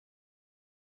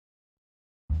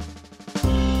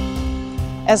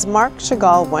As Marc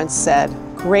Chagall once said,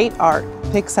 great art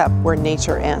picks up where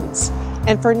nature ends.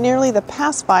 And for nearly the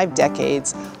past 5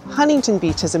 decades, Huntington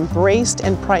Beach has embraced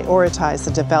and prioritized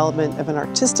the development of an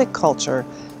artistic culture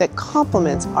that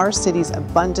complements our city's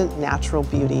abundant natural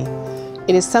beauty.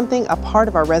 It is something a part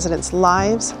of our residents'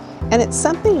 lives, and it's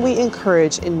something we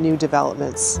encourage in new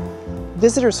developments.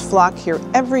 Visitors flock here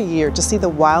every year to see the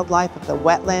wildlife of the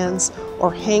wetlands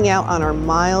or hang out on our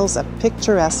miles of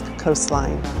picturesque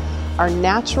coastline. Our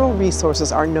natural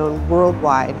resources are known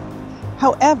worldwide.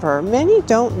 However, many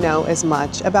don't know as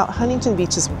much about Huntington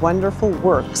Beach's wonderful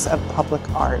works of public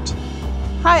art.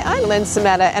 Hi, I'm Lynn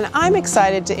Sametta, and I'm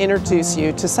excited to introduce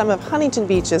you to some of Huntington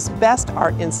Beach's best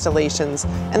art installations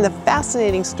and the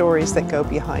fascinating stories that go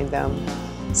behind them.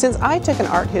 Since I took an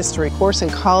art history course in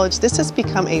college, this has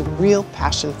become a real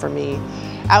passion for me.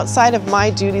 Outside of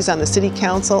my duties on the City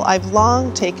Council, I've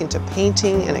long taken to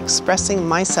painting and expressing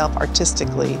myself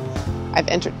artistically. I've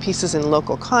entered pieces in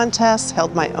local contests,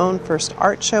 held my own first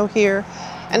art show here,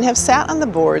 and have sat on the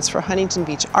boards for Huntington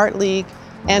Beach Art League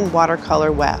and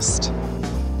Watercolor West.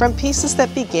 From pieces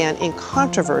that began in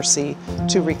controversy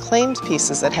to reclaimed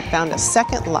pieces that have found a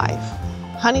second life,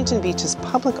 Huntington Beach's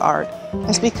public art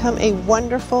has become a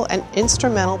wonderful and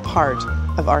instrumental part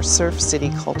of our Surf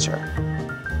City culture.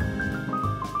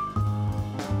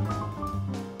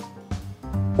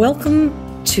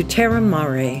 Welcome to Terra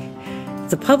Mare,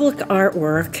 the public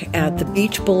artwork at the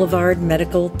Beach Boulevard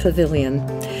Medical Pavilion.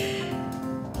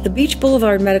 The Beach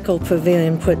Boulevard Medical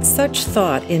Pavilion put such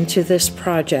thought into this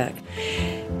project.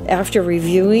 After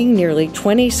reviewing nearly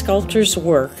 20 sculptors'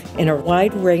 work in a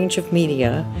wide range of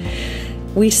media,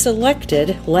 we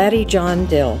selected Laddie John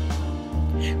Dill.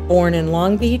 Born in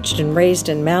Long Beach and raised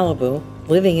in Malibu,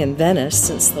 living in Venice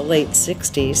since the late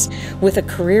 60s, with a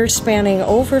career spanning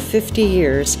over 50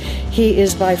 years, he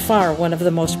is by far one of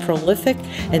the most prolific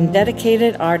and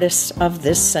dedicated artists of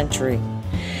this century.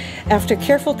 After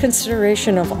careful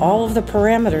consideration of all of the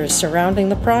parameters surrounding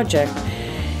the project,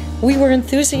 we were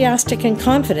enthusiastic and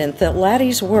confident that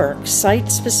Laddie's work,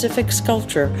 site-specific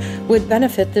sculpture, would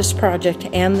benefit this project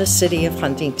and the city of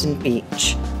Huntington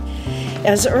Beach.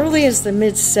 As early as the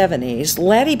mid-70s,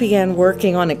 Laddie began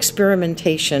working on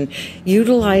experimentation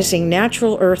utilizing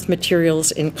natural earth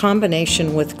materials in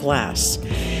combination with glass.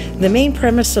 The main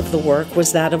premise of the work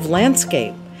was that of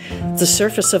landscape. The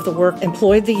surface of the work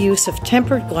employed the use of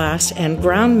tempered glass and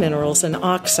ground minerals and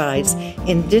oxides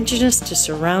indigenous to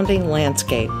surrounding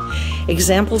landscape.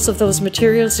 Examples of those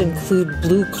materials include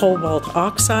blue cobalt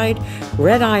oxide,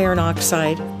 red iron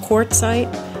oxide,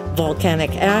 quartzite,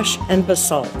 volcanic ash, and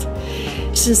basalt.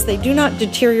 Since they do not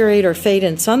deteriorate or fade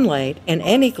in sunlight, and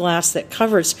any glass that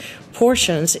covers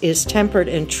portions is tempered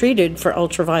and treated for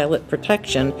ultraviolet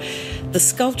protection, the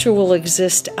sculpture will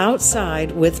exist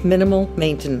outside with minimal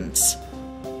maintenance.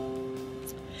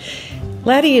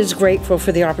 Laddie is grateful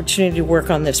for the opportunity to work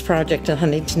on this project in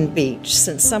Huntington Beach,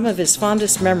 since some of his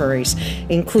fondest memories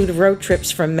include road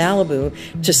trips from Malibu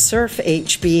to Surf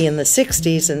HB in the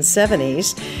 60s and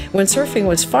 70s, when surfing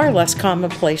was far less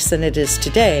commonplace than it is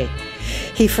today.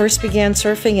 He first began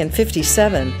surfing in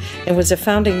 '57 and was a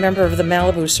founding member of the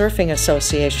Malibu Surfing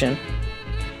Association.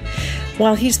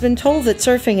 While he's been told that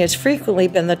surfing has frequently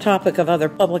been the topic of other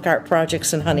public art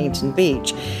projects in Huntington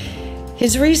Beach,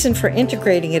 his reason for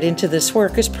integrating it into this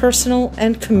work is personal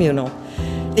and communal.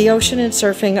 The ocean and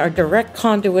surfing are direct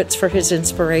conduits for his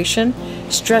inspiration,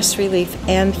 stress relief,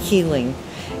 and healing,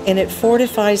 and it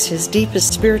fortifies his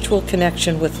deepest spiritual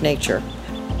connection with nature.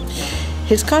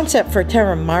 His concept for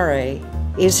Terra Mare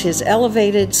is his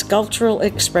elevated sculptural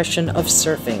expression of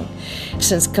surfing,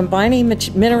 since combining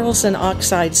minerals and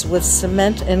oxides with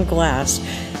cement and glass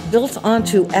built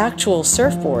onto actual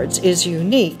surfboards is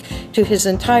unique to his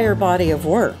entire body of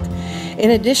work.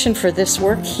 In addition, for this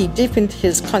work, he deepened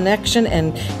his connection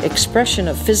and expression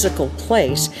of physical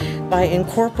place by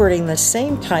incorporating the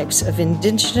same types of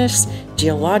indigenous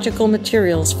geological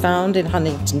materials found in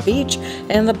Huntington Beach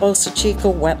and the Boca Chica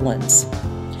wetlands.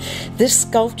 This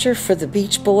sculpture for the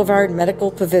Beach Boulevard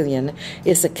Medical Pavilion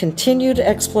is a continued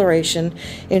exploration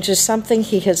into something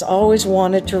he has always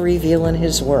wanted to reveal in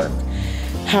his work: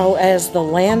 how, as the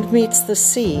land meets the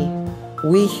sea,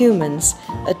 we humans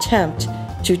attempt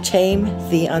to tame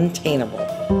the untamable.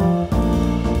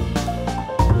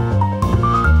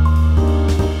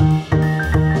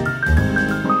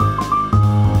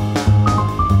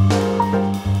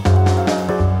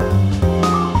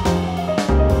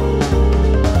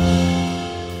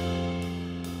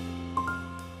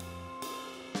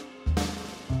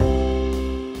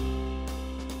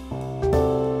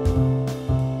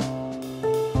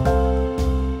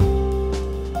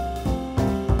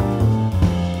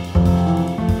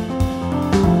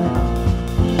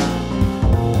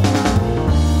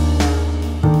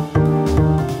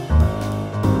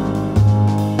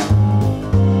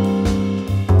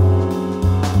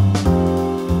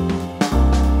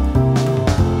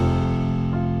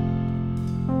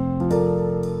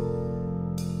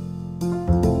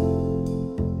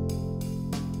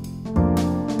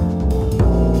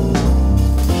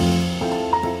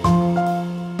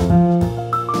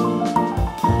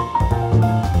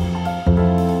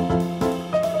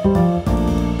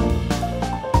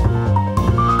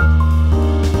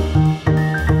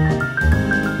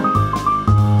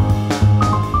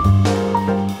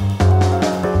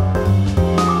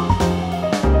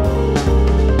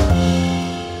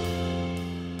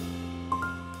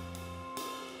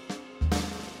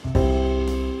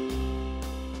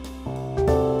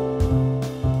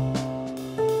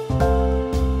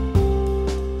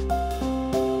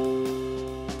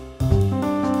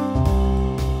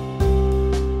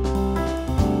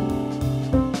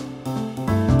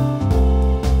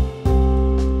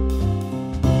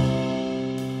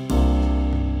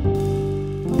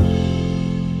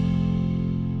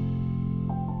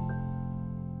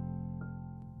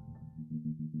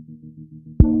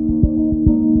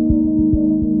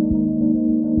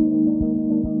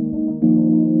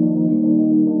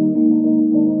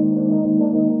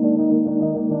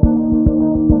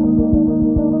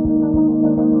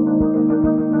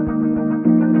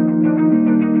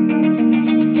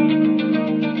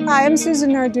 Hi, I'm Susan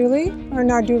Narduli, or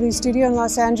Narduli Studio in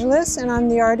Los Angeles, and I'm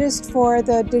the artist for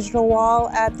the digital wall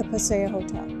at the Paseo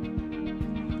Hotel.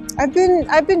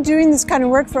 I've been doing this kind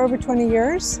of work for over 20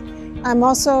 years. I'm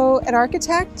also an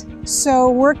architect,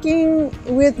 so working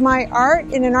with my art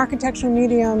in an architectural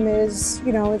medium is,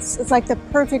 it's like the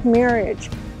perfect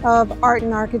marriage of art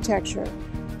and architecture.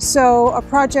 So a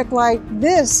project like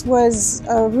this was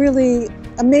a really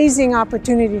amazing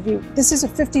opportunity to do. This is a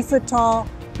 50-foot tall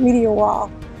media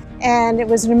wall, and it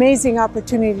was an amazing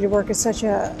opportunity to work at such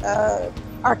a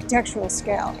architectural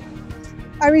scale.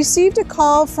 I received a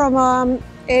call from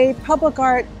a public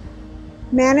art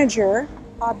manager,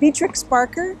 Beatrix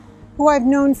Barker, who I've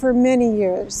known for many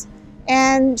years.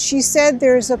 And she said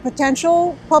there's a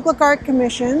potential public art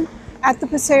commission at the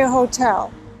Paseo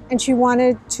Hotel, and she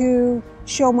wanted to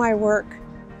show my work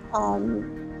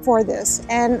for this.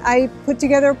 And I put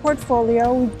together a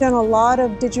portfolio. We've done a lot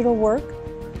of digital work,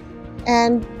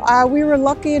 and we were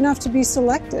lucky enough to be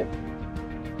selected.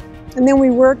 And then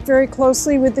we worked very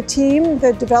closely with the team,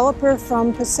 the developer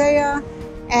from Paseo,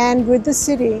 and with the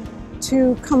city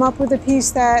to come up with a piece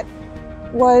that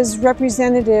was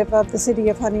representative of the city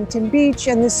of Huntington Beach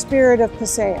and the spirit of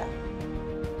Paseo.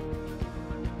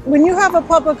 When you have a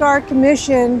public art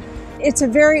commission, it's a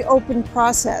very open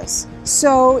process.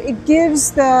 So it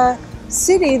gives the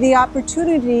city the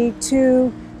opportunity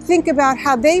to think about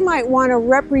how they might want to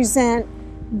represent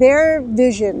their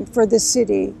vision for the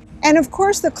city. And of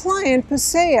course the client,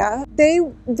 Paseo, they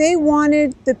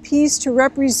wanted the piece to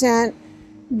represent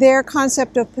their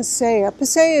concept of Paseo.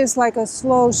 Paseo is like a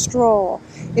slow stroll.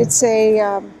 It's they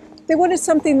wanted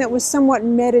something that was somewhat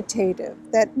meditative,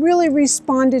 that really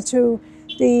responded to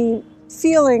the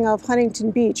feeling of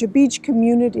Huntington Beach, a beach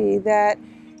community that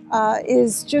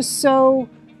is just so,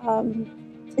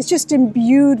 it's just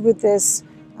imbued with this,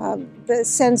 the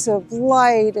sense of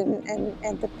light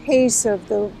and the pace of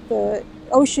the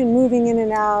ocean moving in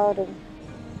and out. And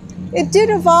it did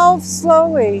evolve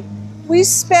slowly. We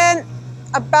spent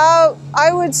about,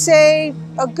 I would say,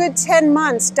 a good 10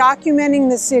 months documenting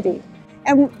the city.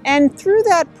 And through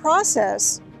that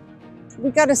process,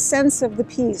 we got a sense of the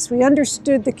piece. We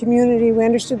understood the community, we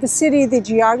understood the city, the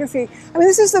geography. I mean,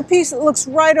 this is the piece that looks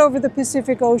right over the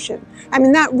Pacific Ocean. I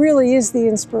mean, that really is the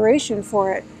inspiration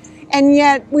for it. And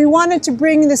yet, we wanted to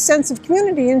bring the sense of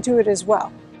community into it as well.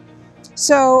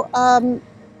 So,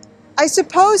 I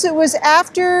suppose it was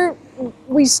after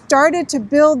we started to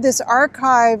build this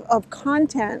archive of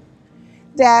content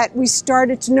that we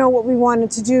started to know what we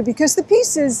wanted to do, because the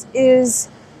piece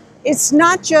it's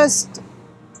not just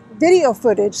video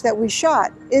footage that we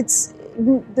shot.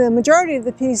 The majority of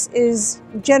the piece is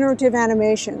generative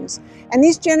animations, and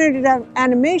these generative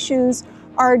animations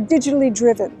are digitally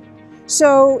driven.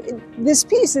 So this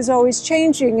piece is always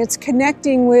changing. It's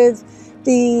connecting with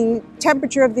the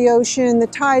temperature of the ocean, the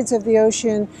tides of the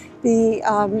ocean,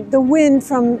 the wind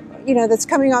from, that's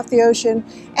coming off the ocean,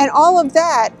 and all of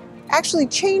that actually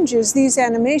changes these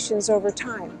animations over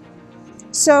time.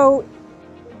 So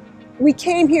we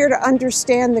came here to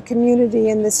understand the community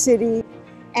and the city,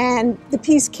 and the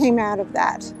piece came out of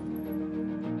that.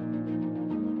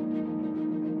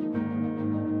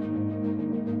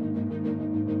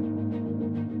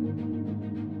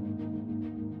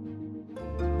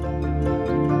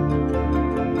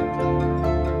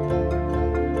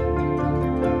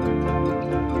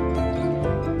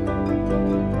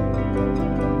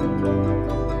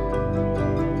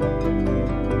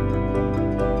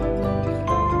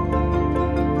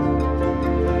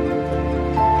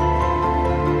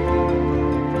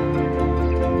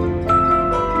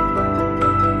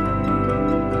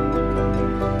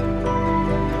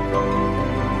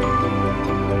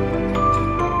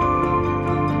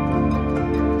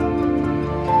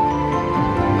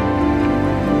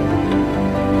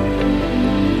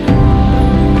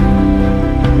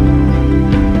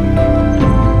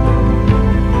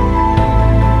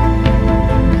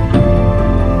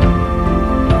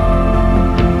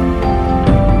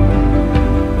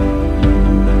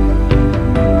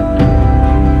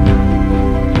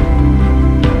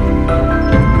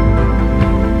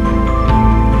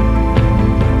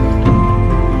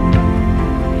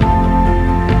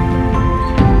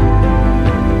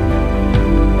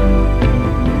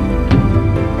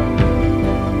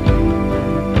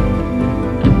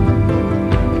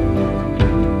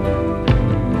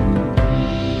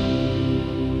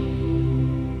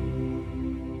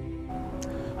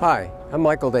 Hi, I'm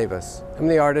Michael Davis. I'm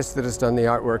the artist that has done the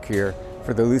artwork here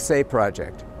for the Lucé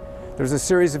project. There's a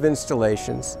series of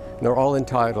installations, and they're all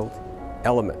entitled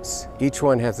Elements. Each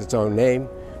one has its own name,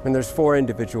 and there's 4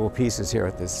 individual pieces here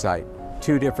at this site.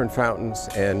 2 different fountains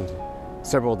and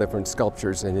several different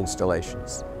sculptures and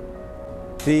installations.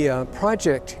 The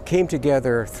project came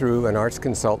together through an arts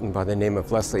consultant by the name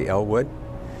of Leslie Elwood.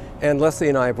 And Leslie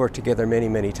and I have worked together many,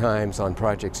 many times on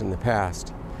projects in the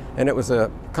past. And it was a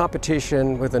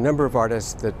competition with a number of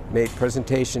artists that made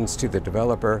presentations to the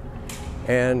developer.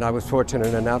 And I was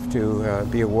fortunate enough to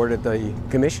be awarded the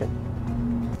commission.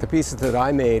 The pieces that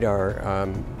I made are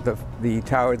the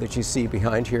tower that you see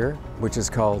behind here, which is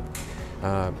called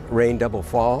Rain Double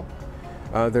Fall.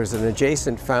 There's an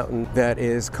adjacent fountain that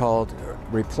is called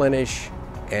Replenish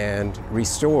and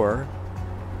Restore.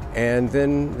 And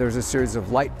then there's a series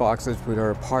of light boxes which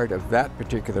are a part of that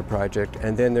particular project.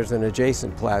 And then there's an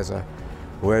adjacent plaza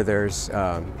where there's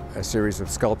a series of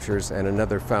sculptures and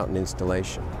another fountain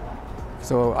installation.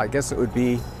 So I guess it would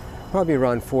be probably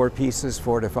around 4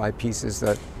 to 5 pieces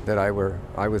that I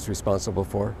was responsible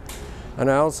for. And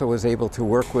I also was able to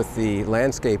work with the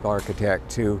landscape architect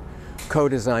to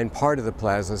co-design part of the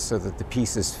plaza so that the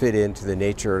pieces fit into the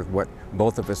nature of what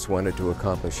both of us wanted to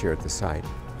accomplish here at the site.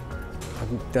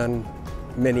 I've done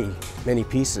many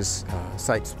pieces,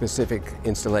 site-specific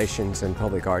installations and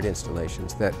public art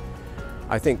installations that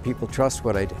I think people trust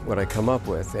what I come up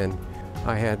with, and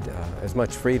I had as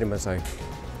much freedom as I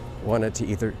wanted to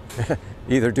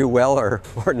either do well or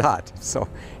not. So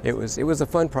it was a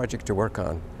fun project to work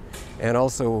on, and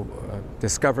also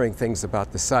discovering things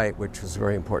about the site, which was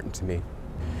very important to me.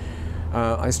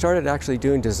 I started actually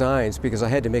doing designs because I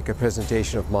had to make a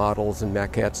presentation of models and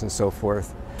maquettes and so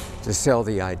forth to sell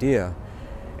the idea.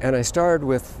 And I started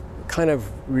with kind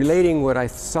of relating what I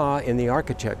saw in the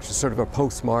architecture, sort of a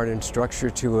postmodern structure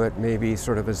to it, maybe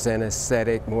sort of a Zen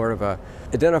aesthetic, more of a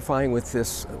identifying with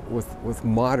this, with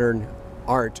modern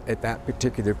art at that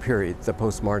particular period, the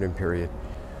postmodern period.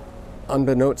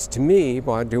 Unbeknownst to me,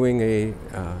 by doing a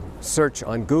search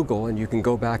on Google, and you can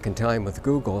go back in time with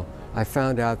Google, I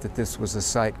found out that this was a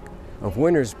site of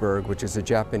Wintersburg, which is a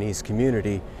Japanese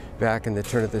community back in the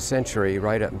turn of the century,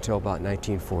 right up until about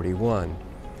 1941.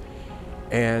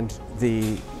 And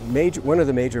one of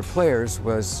the major players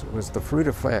was the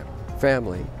Fruta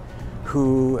family,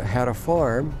 who had a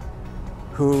farm,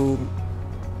 who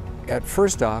at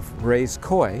first off raised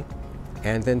koi,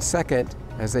 and then second,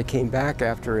 as they came back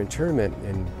after internment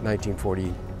in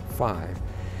 1945,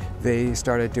 they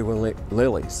started doing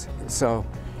lilies. So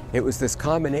it was this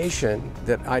combination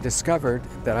that I discovered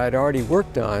that I'd already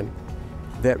worked on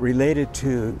that related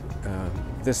to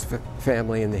this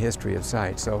family and the history of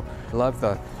site. So I love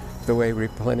the way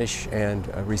Replenish and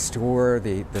Restore,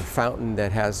 the fountain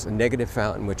that has a negative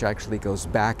fountain which actually goes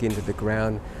back into the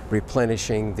ground,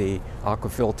 replenishing the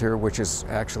aquafilter, which is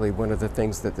actually one of the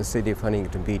things that the city of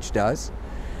Huntington Beach does.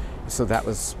 So that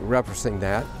was referencing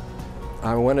that.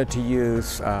 I wanted to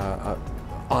use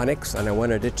onyx, and I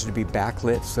wanted it to be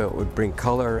backlit so it would bring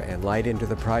color and light into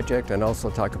the project, and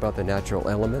also talk about the natural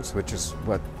elements, which is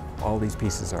what all these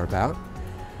pieces are about.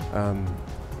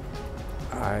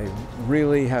 I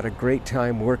really had a great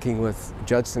time working with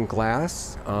Judson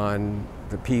Glass on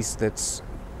the piece that's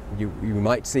you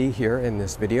might see here in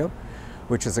this video,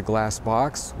 which is a glass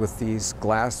box with these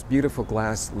beautiful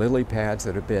glass lily pads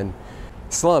that have been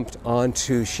slumped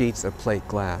onto sheets of plate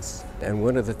glass. And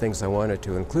one of the things I wanted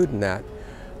to include in that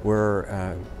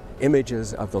were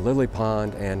images of the lily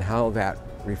pond and how that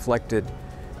reflected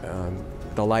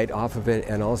the light off of it,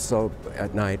 and also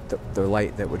at night the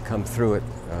light that would come through it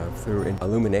through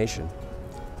illumination.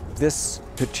 This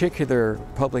particular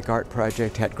public art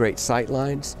project had great sight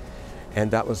lines, and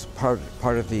that was part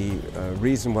of the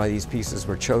reason why these pieces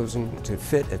were chosen to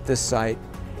fit at this site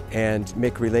and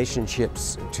make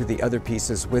relationships to the other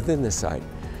pieces within the site.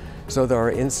 So there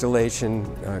are installation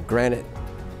granite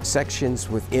sections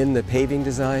within the paving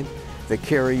design that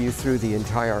carry you through the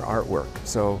entire artwork.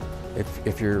 So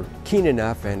if you're keen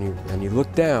enough and you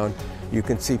look down, you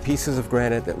can see pieces of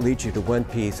granite that lead you to one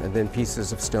piece, and then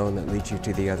pieces of stone that lead you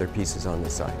to the other pieces on the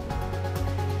site.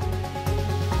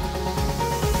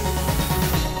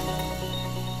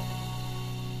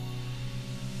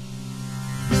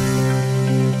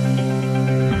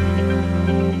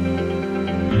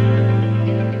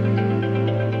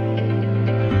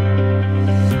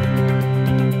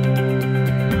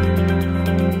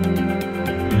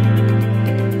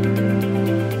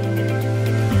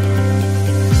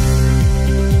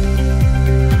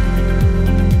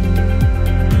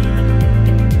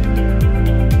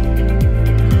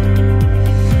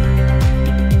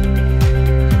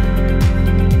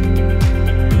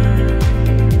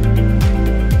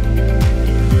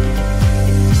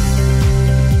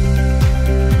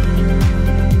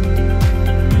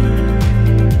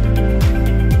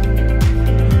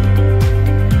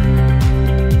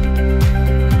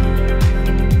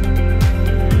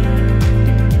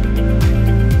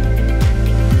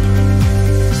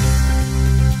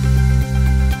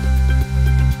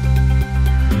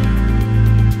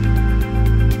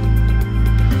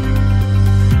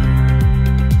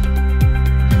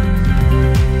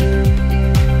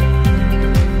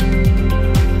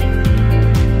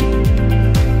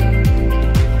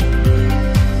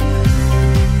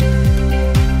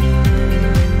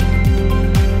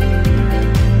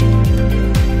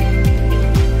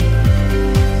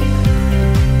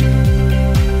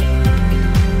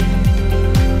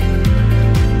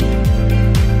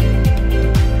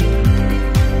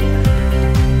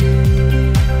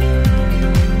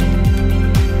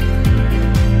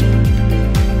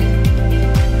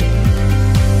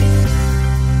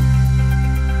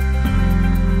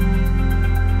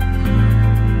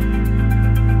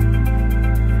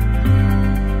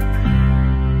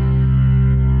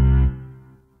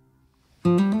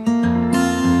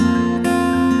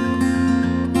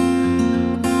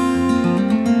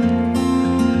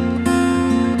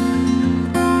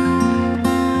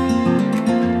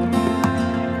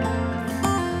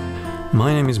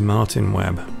 is Martin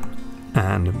Webb,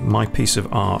 and my piece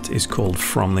of art is called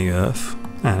From the Earth,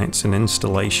 and it's an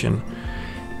installation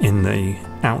in the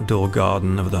outdoor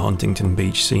garden of the Huntington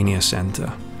Beach Senior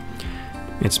Center.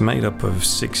 It's made up of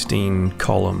 16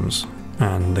 columns,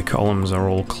 and the columns are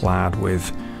all clad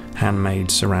with handmade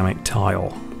ceramic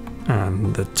tile,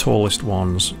 and the tallest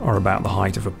ones are about the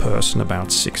height of a person,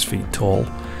 about 6 feet tall,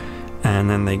 and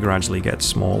then they gradually get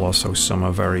smaller, so some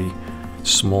are very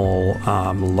small,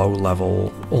 low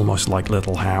level, almost like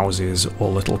little houses or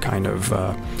little kind of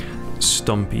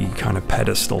stumpy kind of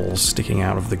pedestals sticking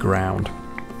out of the ground.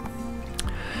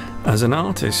 As an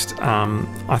artist,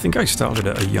 I think I started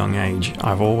at a young age.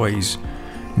 I've always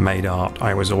made art.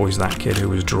 I was always that kid who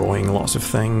was drawing lots of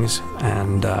things,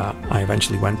 and I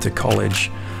eventually went to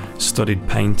college, studied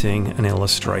painting and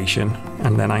illustration,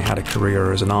 and then I had a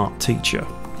career as an art teacher.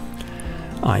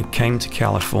 I came to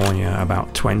California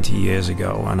about 20 years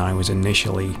ago, and I was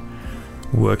initially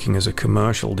working as a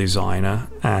commercial designer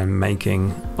and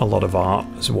making a lot of art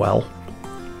as well,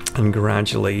 and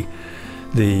gradually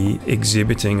the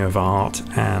exhibiting of art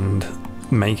and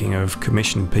making of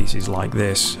commissioned pieces like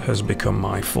this has become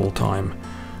my full-time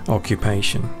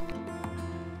occupation.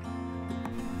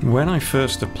 When I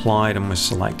first applied and was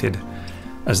selected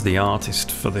as the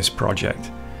artist for this project,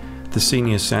 the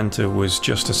Senior Center was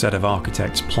just a set of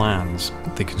architect's plans.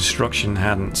 The construction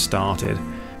hadn't started.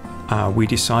 We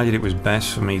decided it was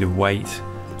best for me to wait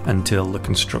until the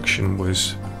construction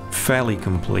was fairly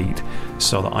complete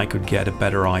so that I could get a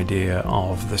better idea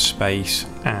of the space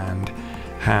and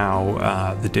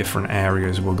how the different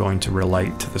areas were going to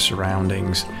relate to the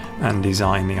surroundings and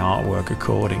design the artwork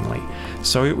accordingly.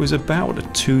 So it was about a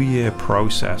 2-year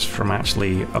process from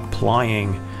actually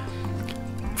applying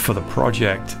for the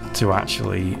project to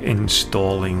actually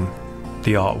installing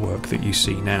the artwork that you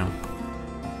see now.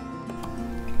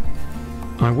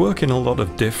 I work in a lot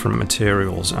of different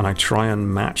materials, and I try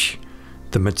and match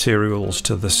the materials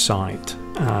to the site,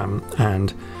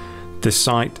 and the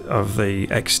site of the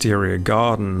exterior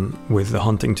garden with the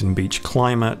Huntington Beach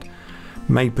climate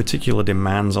made particular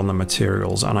demands on the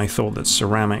materials, and I thought that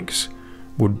ceramics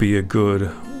would be a good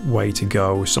way to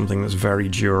go, something that's very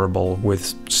durable,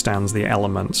 withstands the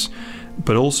elements,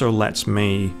 but also lets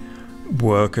me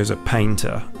work as a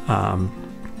painter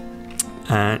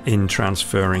in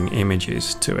transferring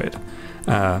images to it.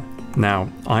 Now,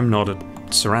 I'm not a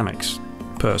ceramics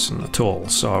person at all,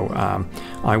 so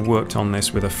I worked on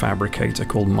this with a fabricator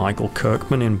called Michael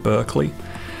Kirkman in Berkeley,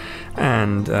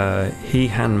 and he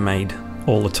handmade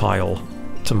all the tile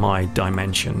to my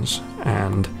dimensions,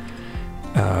 and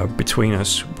between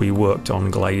us we worked on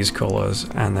glaze colors,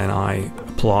 and then I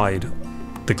applied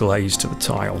the glaze to the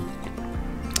tile.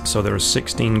 So there are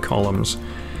 16 columns,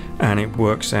 and it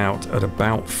works out at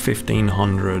about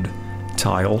 1,500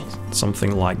 tile,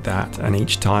 something like that, and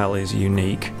each tile is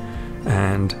unique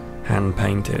and hand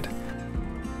painted.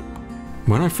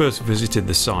 When I first visited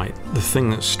the site, the thing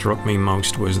that struck me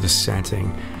most was the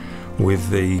setting, with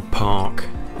the park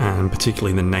and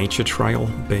particularly the nature trail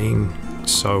being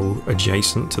so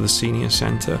adjacent to the senior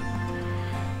center.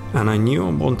 And I knew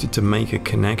I wanted to make a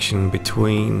connection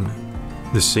between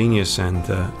the senior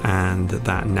center and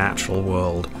that natural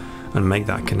world and make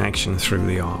that connection through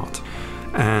the art.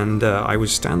 And I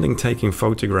was standing taking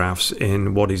photographs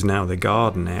in what is now the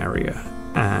garden area,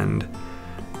 and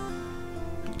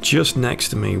just next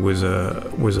to me was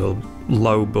a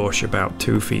low bush about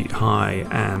 2 feet high,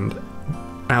 and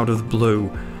out of the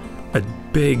blue a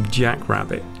big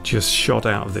jackrabbit just shot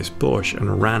out of this bush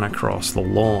and ran across the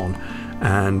lawn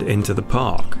and into the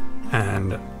park.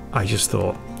 And I just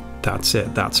thought, that's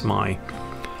it, that's my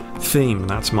theme,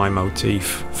 that's my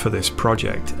motif for this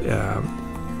project.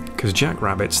 Because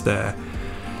jackrabbits, they're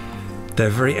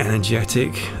very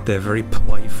energetic, they're very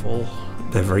playful,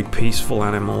 they're very peaceful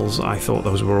animals. I thought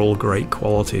those were all great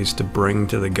qualities to bring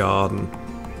to the garden.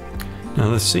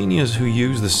 Now, the seniors who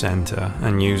use the center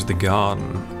and use the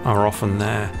garden are often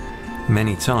there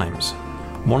many times.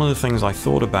 One of the things I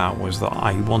thought about was that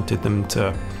I wanted the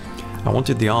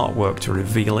artwork to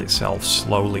reveal itself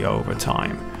slowly over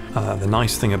time. The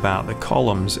nice thing about the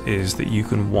columns is that you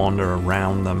can wander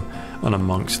around them and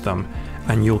amongst them,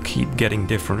 and you'll keep getting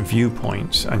different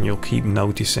viewpoints, and you'll keep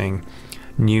noticing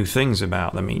new things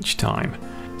about them each time.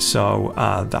 So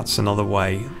that's another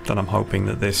way that I'm hoping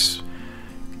that this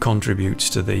contributes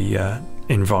to the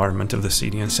environment of the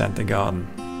Senior Center Garden.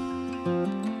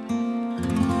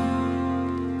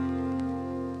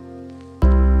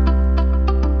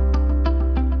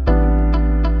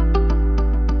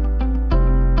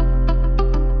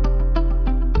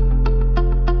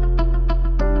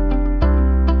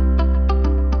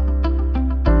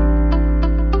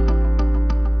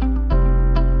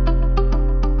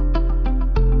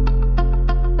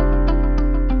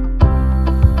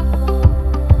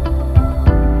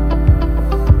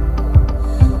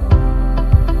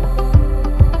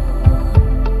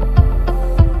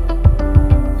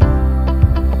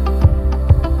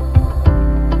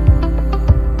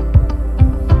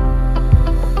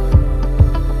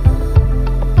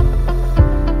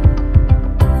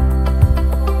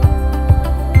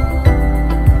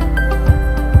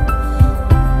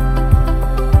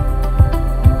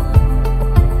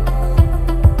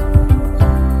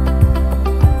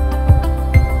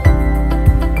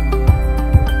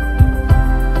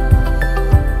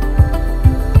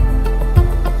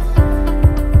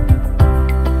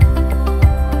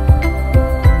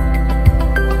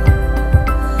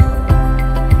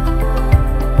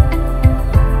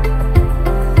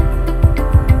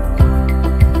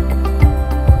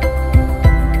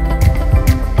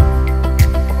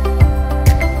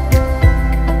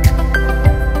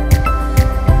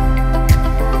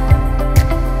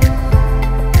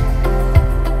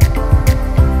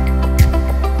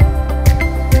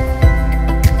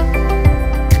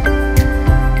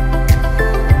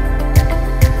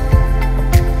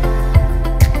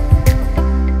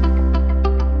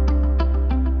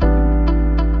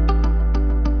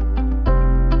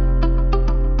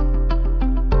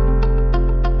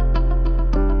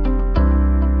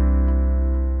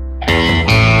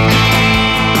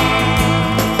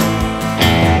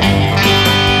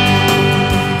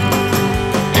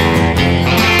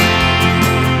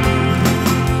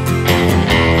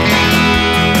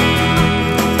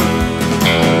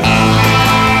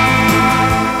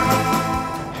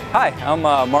 I'm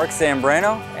Mark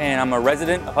Zambrano, and I'm a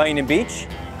resident of Huntington Beach,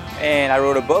 and I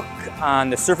wrote a book on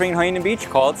the surfing in Huntington Beach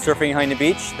called Surfing in Huntington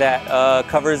Beach that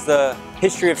covers the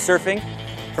history of surfing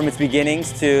from its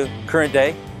beginnings to current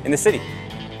day in the city.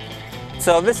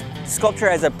 So this sculpture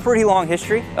has a pretty long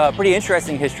history, pretty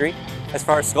interesting history as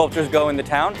far as sculptures go in the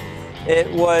town. It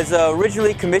was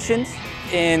originally commissioned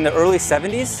in the early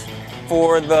 70s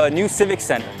for the new Civic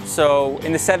Center. So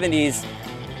in the 70s,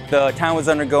 the town was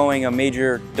undergoing a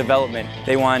major development.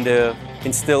 They wanted to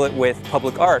instill it with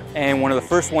public art, and one of the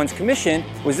first ones commissioned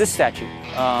was this statue.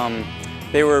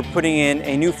 They were putting in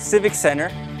a new Civic Center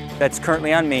that's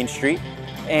currently on Main Street,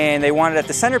 and they wanted at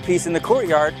the centerpiece in the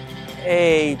courtyard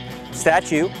a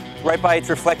statue right by its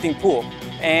reflecting pool.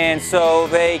 And so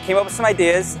they came up with some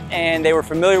ideas, and they were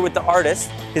familiar with the artist.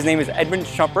 His name is Edmund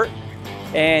Schumpert,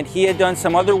 and he had done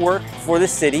some other work for the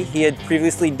city. He had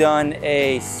previously done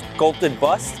a sculpted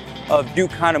bust of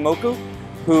Duke Hanamoku,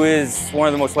 who is one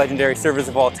of the most legendary surfers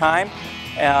of all time.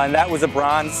 And that was a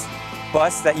bronze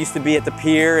bust that used to be at the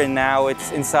pier, and now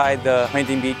it's inside the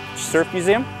Huntington Beach Surf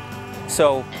Museum.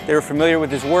 So they were familiar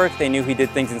with his work. They knew he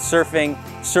did things in surfing.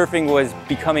 Surfing was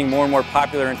becoming more and more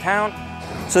popular in town.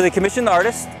 So they commissioned the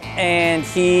artist, and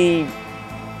he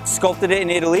sculpted it in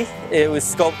Italy. It was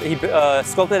sculpted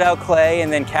out clay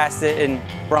and then cast it in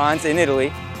bronze in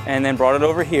Italy, and then brought it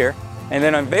over here, and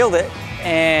then unveiled it.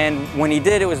 And when he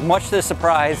did, it was much to the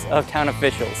surprise of town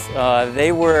officials.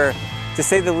 They were, to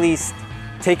say the least,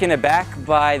 taken aback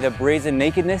by the brazen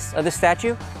nakedness of the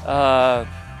statue.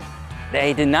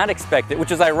 They did not expect it,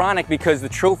 which is ironic because the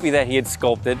trophy that he had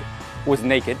sculpted was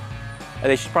naked.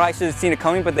 They probably should have seen it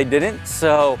coming, but they didn't.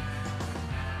 So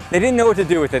they didn't know what to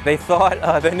do with it. They thought,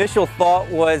 the initial thought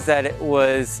was that it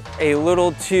was a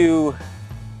little too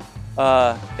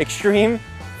extreme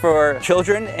for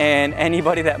children and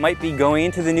anybody that might be going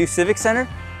into the new Civic Center.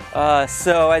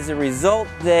 So as a result,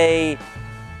 they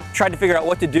tried to figure out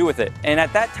what to do with it. And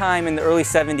at that time in the early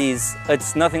 70s,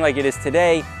 it's nothing like it is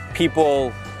today.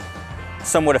 People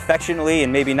somewhat affectionately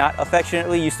and maybe not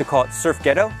affectionately used to call it Surf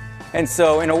Ghetto. And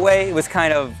so in a way it was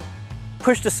kind of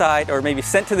pushed aside or maybe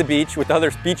sent to the beach with other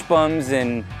beach bums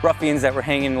and ruffians that were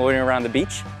hanging and loitering around the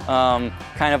beach,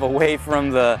 kind of away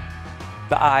from the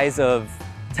eyes of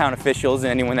town officials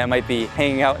and anyone that might be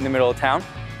hanging out in the middle of town.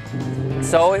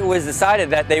 So it was decided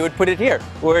that they would put it here,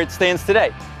 where it stands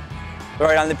today,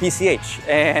 right on the PCH.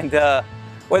 And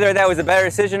whether that was a better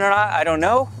decision or not, I don't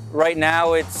know. Right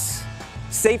now it's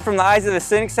safe from the eyes of the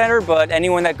Civic Center, but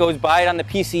anyone that goes by it on the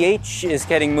PCH is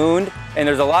getting mooned, and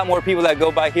there's a lot more people that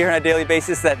go by here on a daily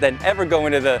basis than ever go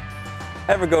into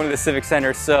the Civic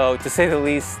Center. So to say the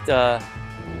least,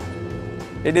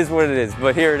 it is what it is,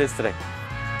 but here it is today.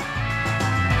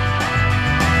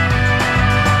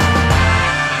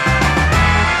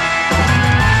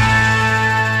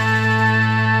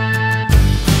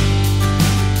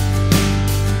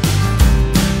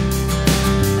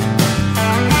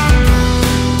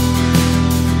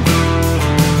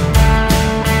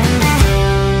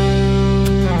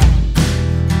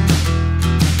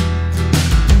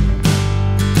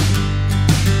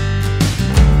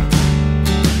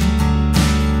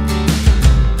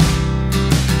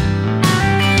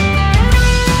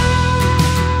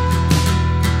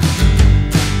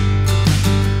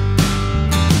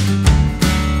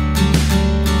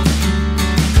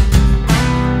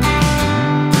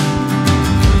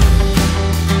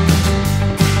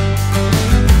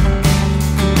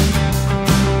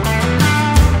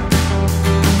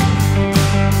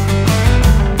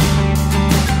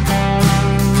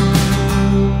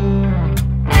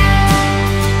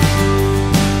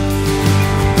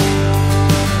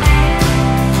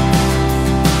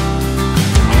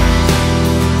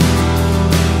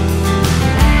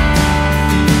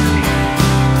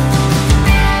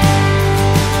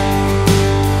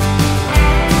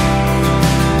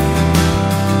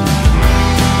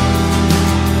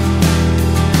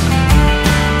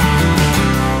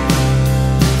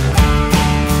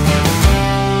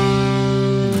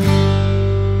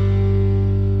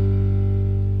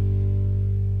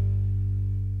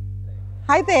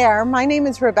 Hi there, my name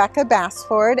is Rebecca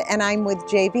Bassford and I'm with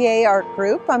JVA Art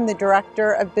Group. I'm the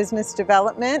Director of Business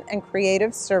Development and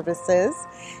Creative Services,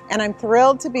 and I'm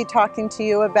thrilled to be talking to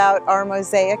you about our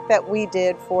mosaic that we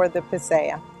did for the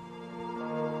Paseo.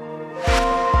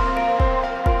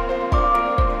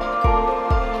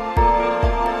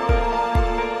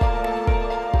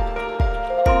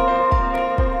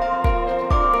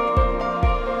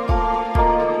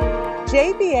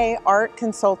 JVA Art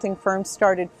Consulting Firm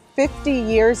started 50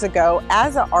 years ago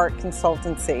as an art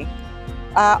consultancy.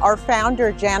 Our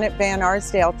founder, Janet Van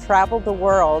Arsdale, traveled the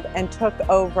world and took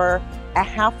over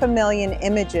 500,000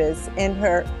 images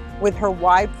with her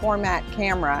wide format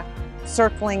camera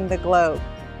circling the globe.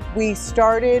 We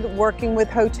started working with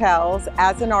hotels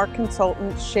as an art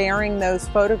consultant, sharing those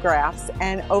photographs,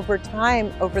 and over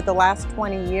time, over the last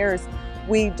 20 years,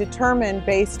 we determined,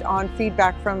 based on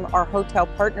feedback from our hotel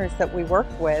partners that we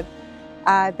worked with,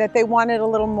 that they wanted a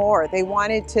little more. They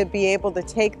wanted to be able to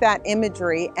take that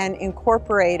imagery and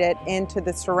incorporate it into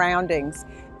the surroundings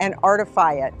and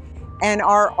artify it. And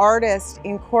our artists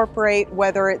incorporate,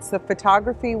 whether it's the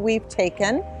photography we've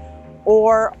taken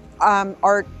or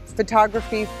art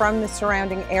photography from the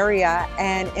surrounding area,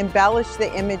 and embellish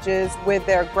the images with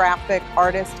their graphic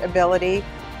artist ability,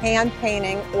 hand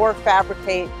painting, or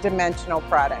fabricate dimensional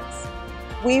products.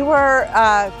 We were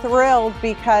thrilled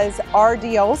because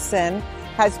R.D. Olson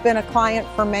has been a client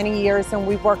for many years, and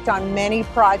we've worked on many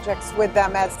projects with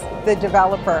them as the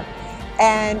developer.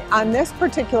 And on this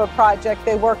particular project,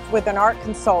 they worked with an art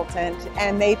consultant,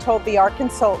 and they told the art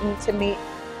consultant to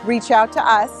reach out to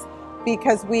us,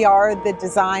 because we are the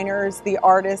designers, the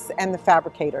artists, and the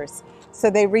fabricators.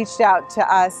 So they reached out to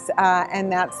us,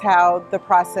 and that's how the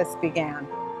process began.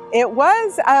 It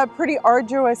was a pretty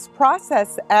arduous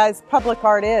process, as public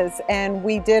art is, and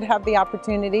we did have the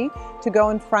opportunity to go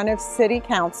in front of City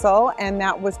Council, and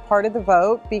that was part of the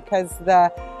vote, because the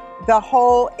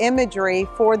whole imagery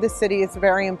for the city is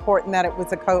very important, that it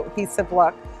was a cohesive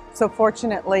look. So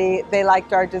fortunately, they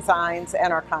liked our designs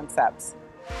and our concepts.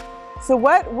 So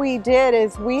what we did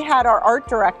is we had our art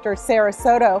director, Sarah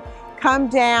Soto, come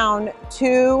down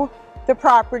to the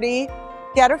property,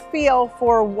 get a feel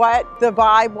for what the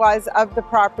vibe was of the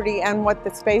property and what the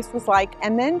space was like.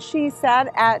 And then she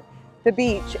sat at the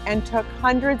beach and took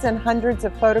hundreds and hundreds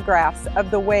of photographs of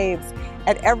the waves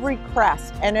at every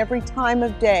crest and every time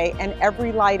of day and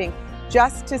every lighting,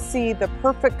 just to see the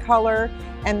perfect color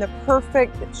and the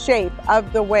perfect shape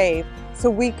of the wave, so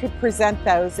we could present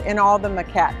those in all the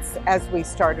maquettes as we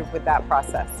started with that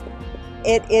process.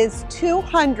 It is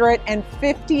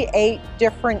 258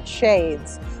 different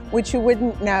shades, which you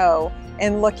wouldn't know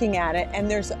in looking at it, and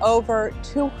there's over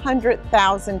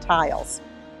 200,000 tiles.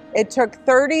 It took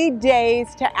 30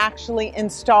 days to actually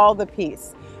install the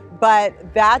piece, but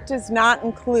that does not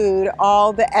include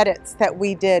all the edits that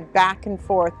we did back and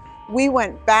forth. We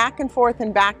went back and forth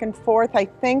and back and forth. I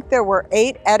think there were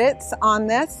 8 edits on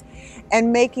this,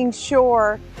 and making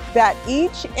sure that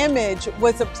each image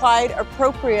was applied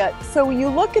appropriate. So you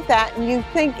look at that and you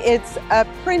think it's a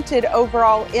printed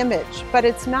overall image, but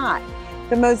it's not.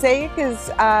 The mosaic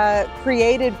is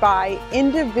created by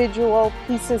individual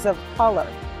pieces of color,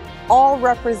 all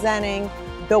representing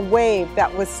the wave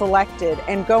that was selected,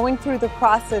 and going through the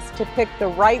process to pick the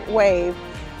right wave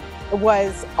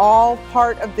was all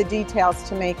part of the details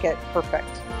to make it perfect.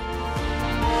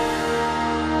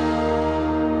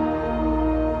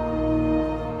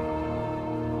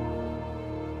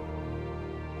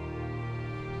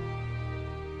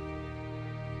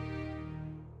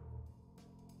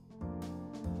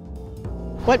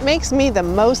 What makes me the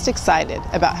most excited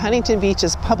about Huntington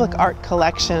Beach's public art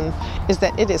collection is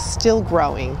that it is still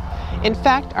growing. In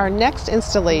fact, our next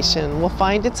installation will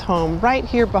find its home right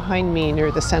here behind me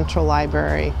near the Central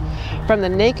Library. From the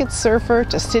Naked Surfer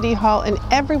to City Hall and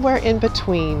everywhere in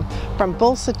between, from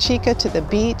Bolsa Chica to the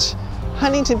beach,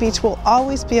 Huntington Beach will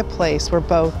always be a place where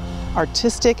both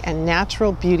artistic and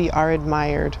natural beauty are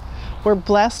admired. We're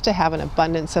blessed to have an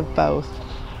abundance of both.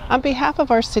 On behalf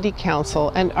of our City Council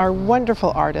and our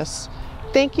wonderful artists,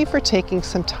 thank you for taking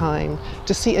some time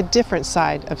to see a different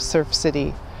side of Surf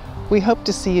City. We hope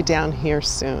to see you down here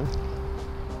soon.